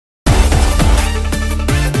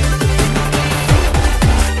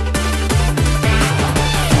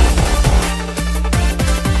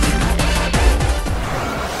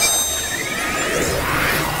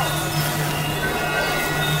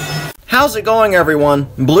How's it going, everyone?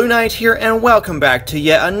 Blueknight here, and welcome back to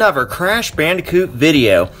yet another Crash Bandicoot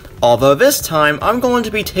video. Although this time, I'm going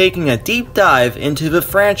to be taking a deep dive into the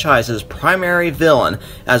franchise's primary villain,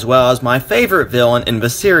 as well as my favorite villain in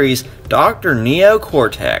the series, Dr. Nina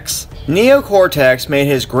Cortex. Nina Cortex made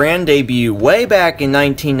his grand debut way back in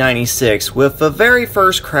 1996 with the very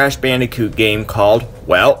first Crash Bandicoot game called,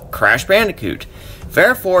 well, Crash Bandicoot,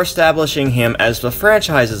 therefore establishing him as the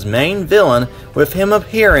franchise's main villain, with him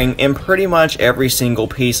appearing in pretty much every single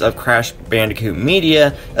piece of Crash Bandicoot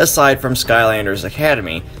media aside from Skylanders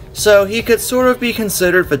Academy, so he could sort of be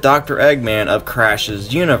considered the Dr. Eggman of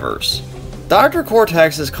Crash's universe. Dr.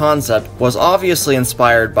 Cortex's concept was obviously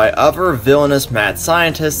inspired by other villainous mad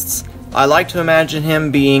scientists. I like to imagine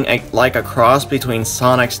him being like a cross between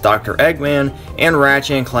Sonic's Dr. Eggman and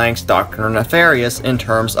Ratchet & Clank's Dr. Nefarious in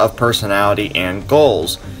terms of personality and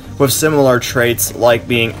goals, with similar traits like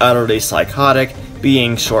being utterly psychotic,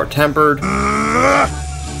 being short-tempered,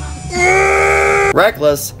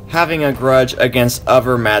 reckless, having a grudge against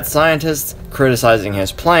other mad scientists, criticizing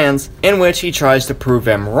his plans, in which he tries to prove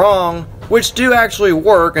them wrong, which do actually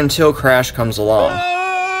work until Crash comes along.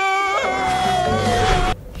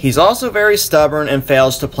 He's also very stubborn and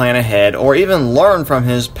fails to plan ahead or even learn from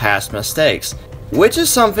his past mistakes, which is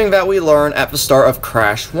something that we learn at the start of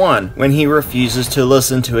Crash 1, when he refuses to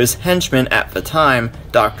listen to his henchman at the time,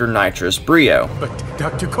 Dr. Nitrus Brio. But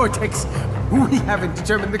Dr. Cortex, we haven't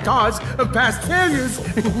determined the cause of past failures.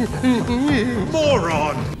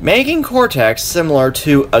 Moron! Making Cortex similar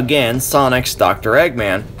to, again, Sonic's Dr.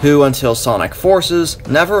 Eggman, who until Sonic Forces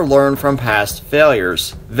never learned from past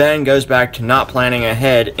failures, then goes back to not planning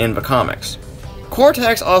ahead in the comics.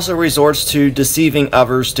 Cortex also resorts to deceiving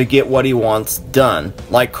others to get what he wants done,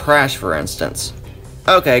 like Crash for instance.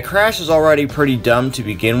 Okay, Crash is already pretty dumb to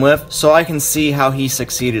begin with, so I can see how he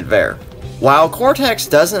succeeded there. While Cortex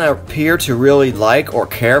doesn't appear to really like or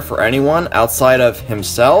care for anyone outside of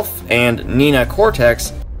himself and Nina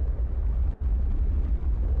Cortex,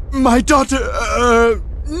 My daughter,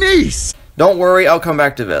 niece! Don't worry, I'll come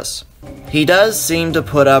back to this. He does seem to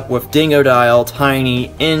put up with Dingodile,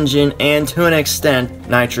 Tiny, Engine, and to an extent,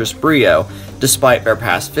 Nitrus Brio, despite their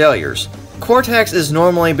past failures. Cortex is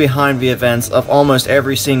normally behind the events of almost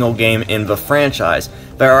every single game in the franchise.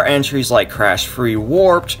 There are entries like Crash 3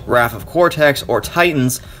 Warped, Wrath of Cortex, or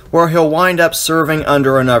Titans, where he'll wind up serving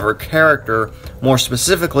under another character, more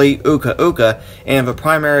specifically Uka Uka, and the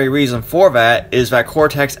primary reason for that is that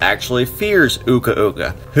Cortex actually fears Uka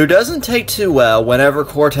Uka, who doesn't take too well whenever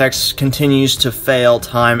Cortex continues to fail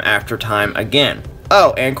time after time again.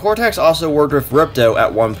 Oh, and Cortex also worked with Ripto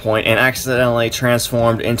at one point and accidentally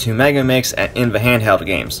transformed into Megamix in the handheld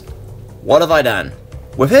games. What have I done?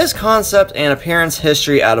 With his concept and appearance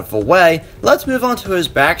history out of the way, let's move on to his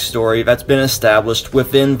backstory that's been established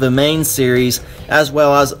within the main series, as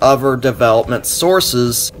well as other development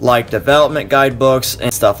sources like development guidebooks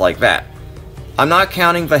and stuff like that. I'm not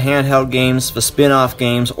counting the handheld games, the spin-off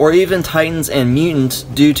games, or even Titans and Mutants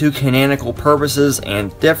due to canonical purposes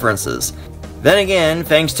and differences. Then again,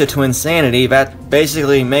 thanks to Twinsanity, that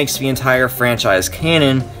basically makes the entire franchise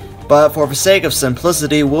canon, but for the sake of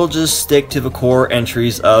simplicity, we'll just stick to the core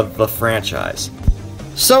entries of the franchise.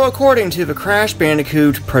 So according to the Crash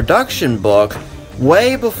Bandicoot production book,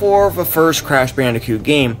 way before the first Crash Bandicoot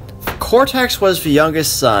game, Cortex was the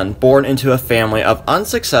youngest son born into a family of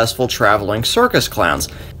unsuccessful traveling circus clowns,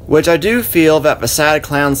 which I do feel that the sad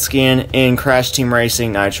clown skin in Crash Team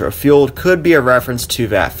Racing Nitro Fueled could be a reference to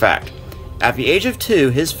that fact. At the age of 2,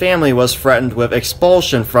 his family was threatened with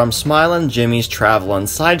expulsion from Smilin' Jimmy's Travelin'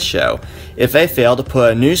 Sideshow if they failed to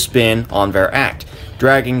put a new spin on their act,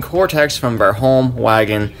 dragging Cortex from their home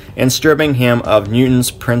wagon and stripping him of Newton's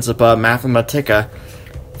Principia Mathematica.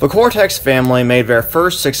 The Cortex family made their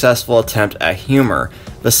first successful attempt at humor.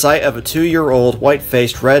 The sight of a 2-year-old,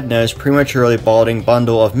 white-faced, red-nosed, prematurely balding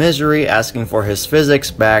bundle of misery asking for his physics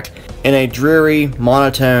back in a dreary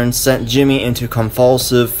monotone sent Jimmy into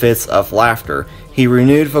convulsive fits of laughter. He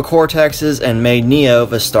renewed the Cortexes and made Neo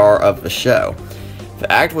the star of the show.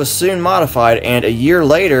 The act was soon modified, and a year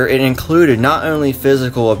later it included not only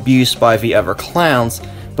physical abuse by the other clowns,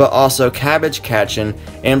 but also cabbage catching,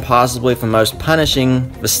 and possibly the most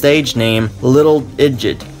punishing, the stage name, Little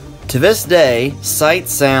Idjit. To this day, sight,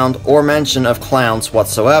 sound, or mention of clowns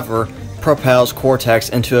whatsoever propels Cortex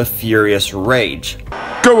into a furious rage.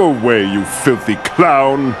 Go away, you filthy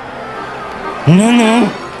clown! No,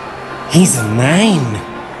 he's mine.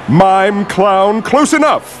 Mime clown, close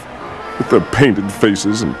enough! With their painted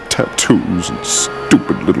faces and tattoos and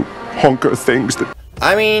stupid little honker things that...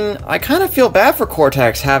 I mean, I kind of feel bad for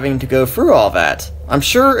Cortex having to go through all that. I'm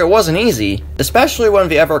sure it wasn't easy, especially when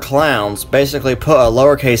the other clowns basically put a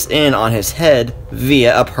lowercase n on his head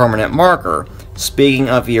via a permanent marker. Speaking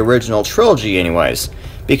of the original trilogy anyways.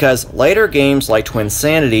 Because later games like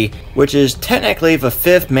Twinsanity, which is technically the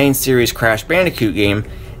 5th main series Crash Bandicoot game,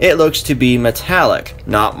 it looks to be metallic,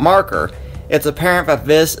 not marker. It's apparent that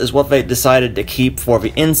this is what they decided to keep for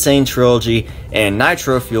the N-Sane trilogy and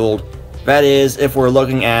nitro-fueled. That is, if we're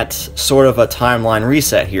looking at sort of a timeline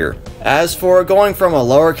reset here. As for going from a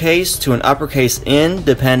lowercase to an uppercase N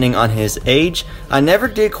depending on his age, I never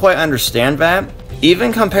did quite understand that,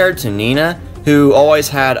 even compared to Nina, who always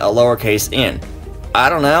had a lowercase n. I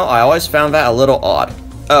don't know, I always found that a little odd.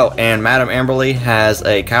 Oh, and Madame Amberly has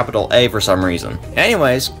a capital A for some reason.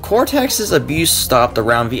 Anyways, Cortex's abuse stopped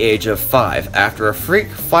around the age of 5 after a freak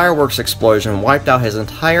fireworks explosion wiped out his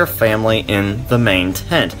entire family in the main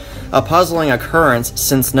tent. A puzzling occurrence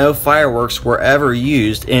since no fireworks were ever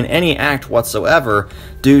used in any act whatsoever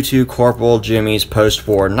due to Corporal Jimmy's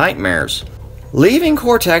post-war nightmares. Leaving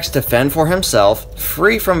Cortex to fend for himself,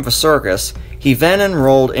 free from the circus, he then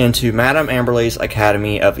enrolled into Madame Amberly's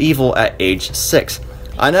Academy of Evil at age 6.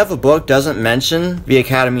 I know the book doesn't mention the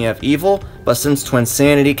Academy of Evil, but since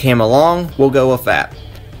Twinsanity came along, we'll go with that.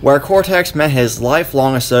 Where Cortex met his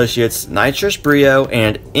lifelong associates Nitrus, Brio,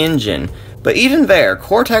 and Engine. But even there,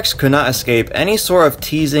 Cortex could not escape any sort of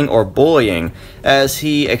teasing or bullying, as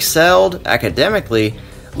he excelled academically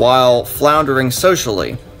while floundering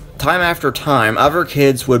socially. Time after time, other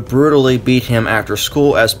kids would brutally beat him after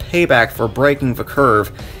school as payback for breaking the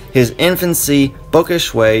curve. His infancy,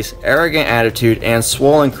 bookish ways, arrogant attitude, and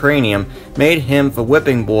swollen cranium made him the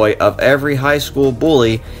whipping boy of every high school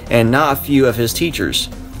bully and not a few of his teachers,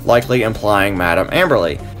 likely implying Madame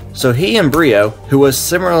Amberly. So he and Brio, who was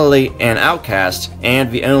similarly an outcast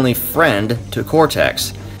and the only friend to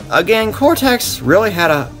Cortex. Again, Cortex really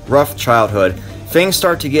had a rough childhood. Things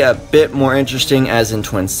start to get a bit more interesting as in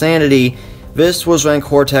Twinsanity. This was when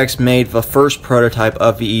Cortex made the first prototype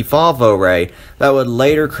of the Evolvo Ray that would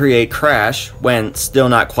later create Crash, when still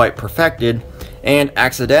not quite perfected, and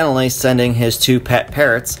accidentally sending his 2 pet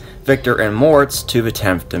parrots, Victor and Moritz, to the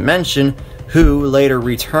 10th dimension, who later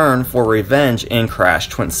returned for revenge in Crash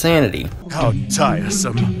Twinsanity. How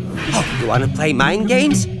tiresome. Oh, you wanna play mind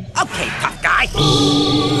games? Okay, tough guy.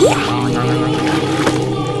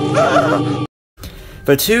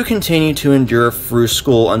 The two continued to endure through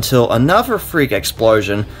school until another freak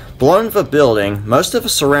explosion blown the building, most of the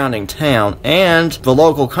surrounding town, and the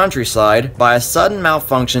local countryside by a sudden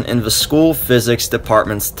malfunction in the school physics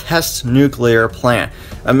department's test nuclear plant.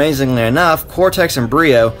 Amazingly enough, Cortex and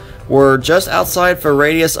Brio were just outside the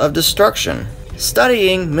radius of destruction,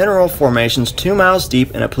 studying mineral formations 2 miles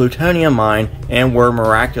deep in a plutonium mine, and were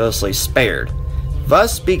miraculously spared.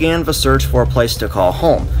 Thus began the search for a place to call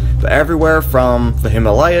home, but everywhere from the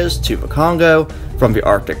Himalayas to the Congo, from the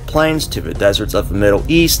Arctic plains to the deserts of the Middle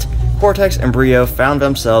East, Cortex and Brio found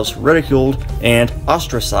themselves ridiculed and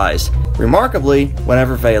ostracized. Remarkably,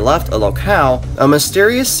 whenever they left a locale, a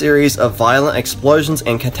mysterious series of violent explosions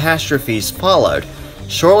and catastrophes followed.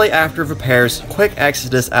 Shortly after the pair's quick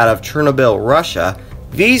exodus out of Chernobyl, Russia,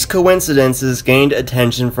 these coincidences gained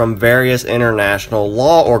attention from various international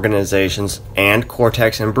law organizations, and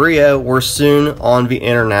Cortex and Brio were soon on the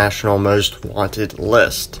international most wanted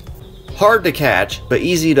list. Hard to catch, but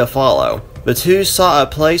easy to follow, the two saw a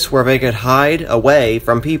place where they could hide away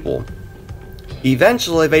from people.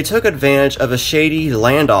 Eventually, they took advantage of a shady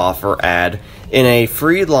land offer ad in a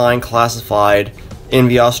free line classified in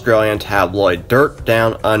the Australian tabloid Dirt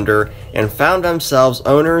Down Under, and found themselves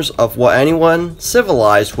owners of what anyone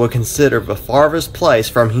civilized would consider the farthest place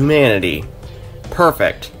from humanity.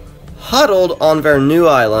 Perfect. Huddled on their new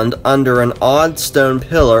island under an odd stone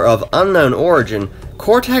pillar of unknown origin,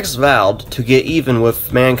 Cortex vowed to get even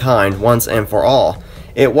with mankind once and for all.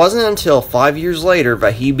 It wasn't until 5 years later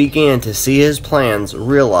that he began to see his plans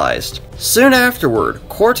realized. Soon afterward,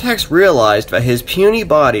 Cortex realized that his puny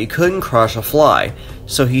body couldn't crush a fly,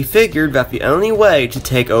 so he figured that the only way to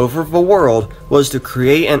take over the world was to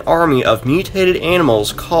create an army of mutated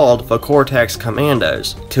animals called the Cortex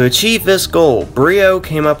Commandos. To achieve this goal, Brio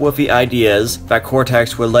came up with the ideas that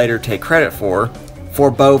Cortex would later take credit for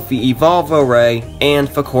both the Evolvo Ray and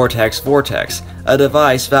the Cortex Vortex, a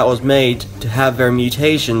device that was made to have their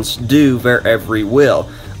mutations do their every will.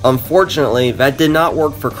 Unfortunately, that did not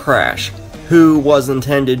work for Crash, who was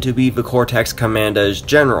intended to be the Cortex Commando's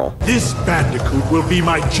general. This Bandicoot will be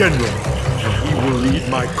my general, and he will lead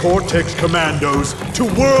my Cortex Commandos to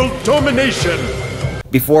world domination!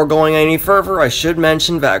 Before going any further, I should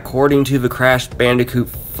mention that according to the Crash Bandicoot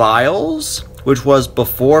files, which was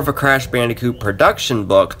before the Crash Bandicoot production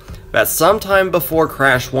book, that sometime before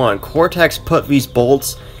Crash 1, Cortex put these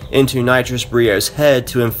bolts into Nitrus Brio's head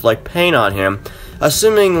to inflict pain on him,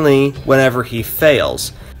 assumingly whenever he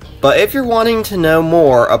fails. But if you're wanting to know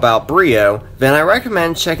more about Brio, then I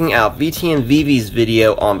recommend checking out VTNVIVI's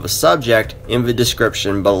video on the subject in the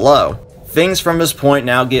description below. Things from this point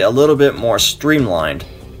now get a little bit more streamlined,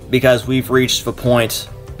 because we've reached the point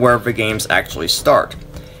where the games actually start.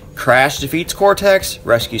 Crash defeats Cortex,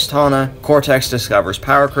 rescues Tana. Cortex discovers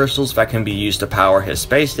power crystals that can be used to power his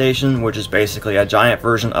space station, which is basically a giant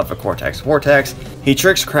version of the Cortex Vortex. He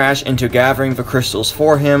tricks Crash into gathering the crystals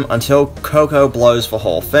for him until Coco blows the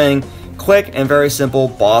whole thing. Quick and very simple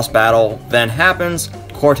boss battle then happens.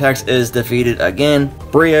 Cortex is defeated again.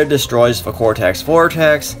 Brio destroys the Cortex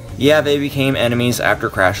Vortex. Yeah, they became enemies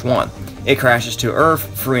after Crash 1. It crashes to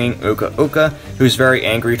Earth, freeing Uka Uka, who's very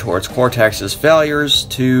angry towards Cortex's failures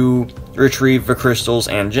to retrieve the crystals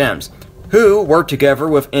and gems, who work together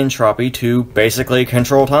with Entropy to basically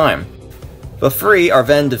control time. The three are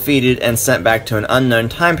then defeated and sent back to an unknown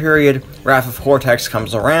time period. Wrath of Cortex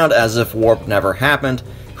comes around as if Warp never happened.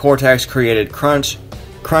 Cortex created Crunch.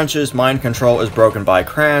 Crunch's mind control is broken by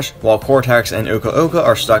Crash, while Cortex and Uka Uka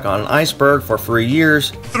are stuck on an iceberg for 3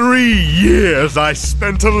 years. 3 years I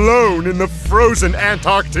spent alone in the frozen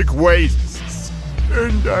Antarctic wastes,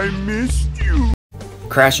 and I missed you.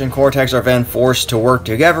 Crash and Cortex are then forced to work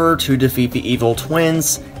together to defeat the evil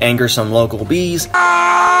twins, anger some local bees,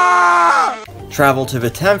 travel to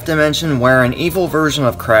the 10th dimension where an evil version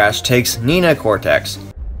of Crash takes Nina Cortex.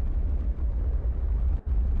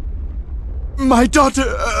 My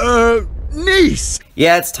daughter, niece!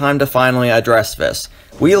 Yeah, it's time to finally address this.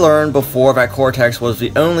 We learned before that Cortex was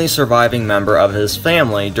the only surviving member of his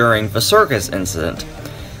family during the circus incident.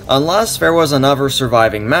 Unless there was another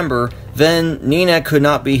surviving member, then Nina could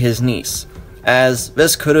not be his niece, as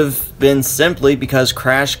this could have been simply because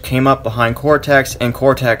Crash came up behind Cortex and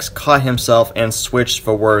Cortex caught himself and switched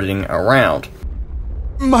the wording around.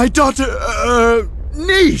 My daughter,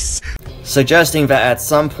 niece! Suggesting that at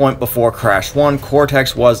some point before Crash 1,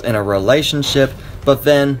 Cortex was in a relationship, but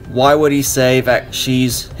then why would he say that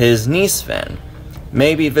she's his niece then?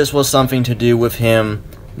 Maybe this was something to do with him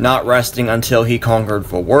not resting until he conquered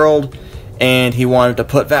the world, and he wanted to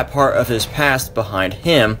put that part of his past behind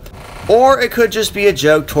him, or it could just be a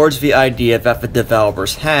joke towards the idea that the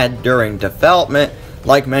developers had during development.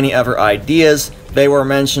 Like many other ideas, they were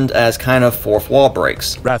mentioned as kind of fourth wall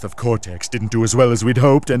breaks. Wrath of Cortex didn't do as well as we'd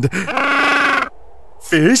hoped, and...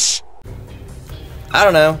 Fish? I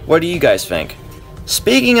don't know, what do you guys think?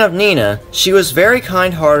 Speaking of Nina, she was very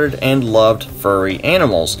kind-hearted and loved furry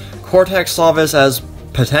animals. Cortex saw this as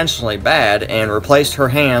potentially bad and replaced her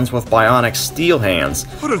hands with bionic steel hands.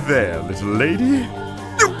 Put her there, little lady.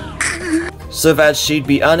 So that she'd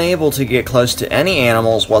be unable to get close to any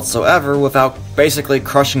animals whatsoever without basically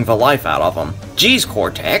crushing the life out of them. Geez,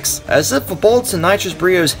 Cortex, as if the bolts in Nitrus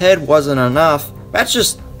Brio's head wasn't enough, that's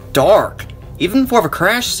just dark, even for the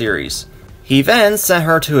Crash series. He then sent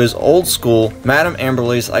her to his old school, Madame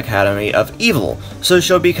Amberly's Academy of Evil, so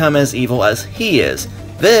she'll become as evil as he is.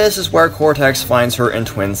 This is where Cortex finds her in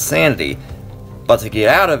Twinsanity. But to get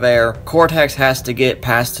out of there, Cortex has to get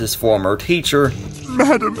past his former teacher,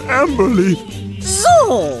 Madame Amberly.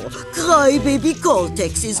 So, crybaby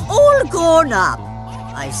Cortex is all grown up.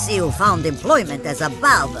 I see you found employment as a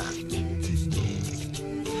barber.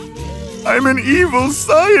 I'm an evil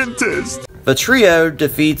scientist. The trio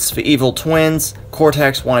defeats the evil twins.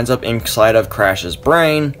 Cortex winds up inside of Crash's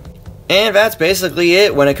brain. And that's basically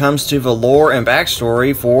it when it comes to the lore and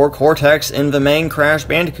backstory for Cortex in the main Crash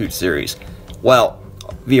Bandicoot series. Well,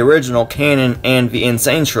 the original canon and the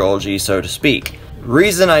N-Sane trilogy, so to speak.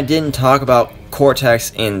 Reason I didn't talk about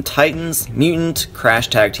Cortex in Titans, Mutant, Crash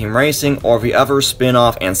Tag Team Racing, or the other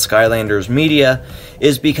spin-off and Skylanders media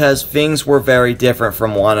is because things were very different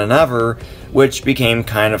from one another, which became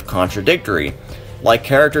kind of contradictory. Like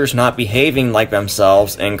characters not behaving like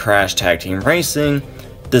themselves in Crash Tag Team Racing,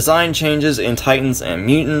 design changes in Titans and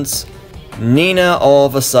Mutants, Nina all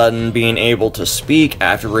of a sudden being able to speak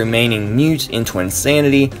after remaining mute in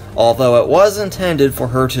Twinsanity, although it was intended for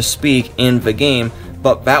her to speak in the game,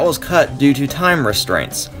 but that was cut due to time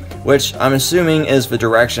restraints, which I'm assuming is the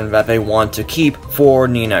direction that they want to keep for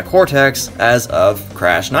Nina Cortex as of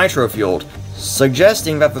Crash Nitro Fueled,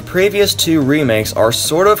 suggesting that the previous two remakes are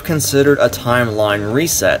sort of considered a timeline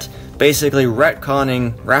reset, basically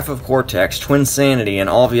retconning Wrath of Cortex, Twinsanity, and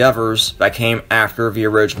all the others that came after the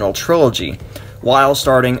original trilogy, while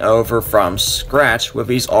starting over from scratch with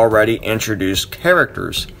these already introduced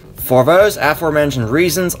characters. For those aforementioned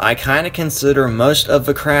reasons, I kinda consider most of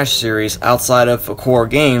the Crash series outside of the core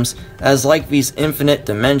games as like these infinite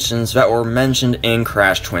dimensions that were mentioned in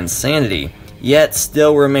Crash Twinsanity, yet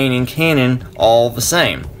still remaining canon all the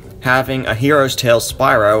same, having a Hero's Tale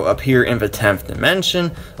Spyro appear in the 10th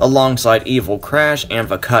dimension alongside Evil Crash and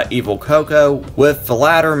the cut Evil Coco, with the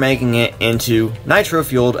latter making it into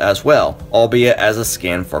nitro-fueled as well, albeit as a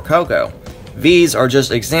skin for Coco. These are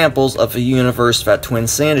just examples of the universe that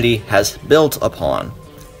Twinsanity has built upon.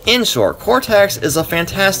 In short, Cortex is a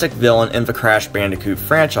fantastic villain in the Crash Bandicoot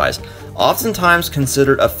franchise, oftentimes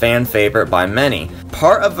considered a fan favorite by many.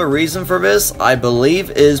 Part of the reason for this, I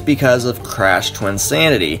believe, is because of Crash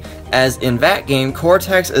Twinsanity, as in that game,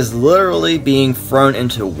 Cortex is literally being thrown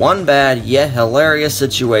into one bad yet hilarious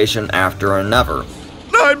situation after another.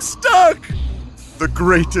 I'm stuck! The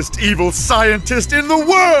greatest evil scientist in the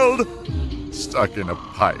world! Stuck in a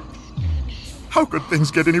pipe. How could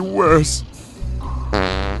things get any worse?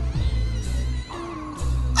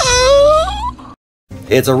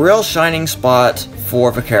 It's a real shining spot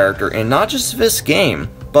for the character in not just this game,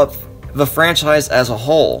 but the franchise as a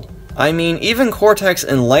whole. I mean, even Cortex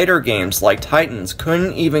in later games like Titans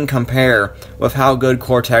couldn't even compare with how good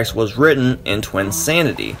Cortex was written in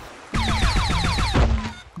Twinsanity.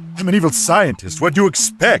 I'm an evil scientist, what do you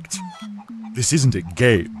expect? This isn't a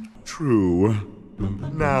game. True.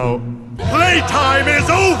 Now, playtime is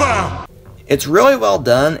over! It's really well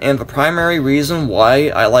done, and the primary reason why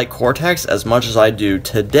I like Cortex as much as I do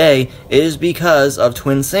today is because of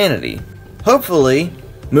Twinsanity. Hopefully,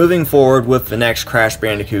 moving forward with the next Crash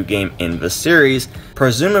Bandicoot game in the series,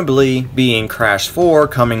 presumably being Crash 4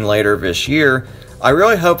 coming later this year, I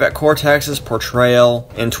really hope that Cortex's portrayal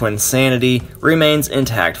in Twinsanity remains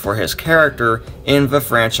intact for his character in the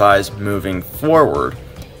franchise moving forward.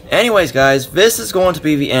 Anyways guys, this is going to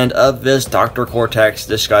be the end of this Dr. Cortex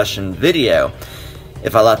discussion video.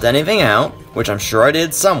 If I left anything out, which I'm sure I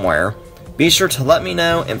did somewhere, be sure to let me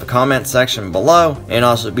know in the comment section below, and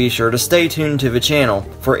also be sure to stay tuned to the channel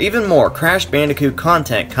for even more Crash Bandicoot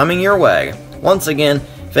content coming your way. Once again,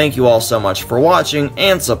 thank you all so much for watching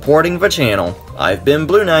and supporting the channel. I've been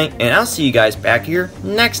Blueknight, and I'll see you guys back here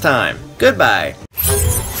next time. Goodbye!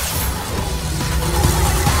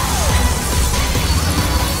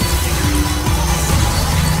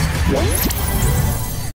 What?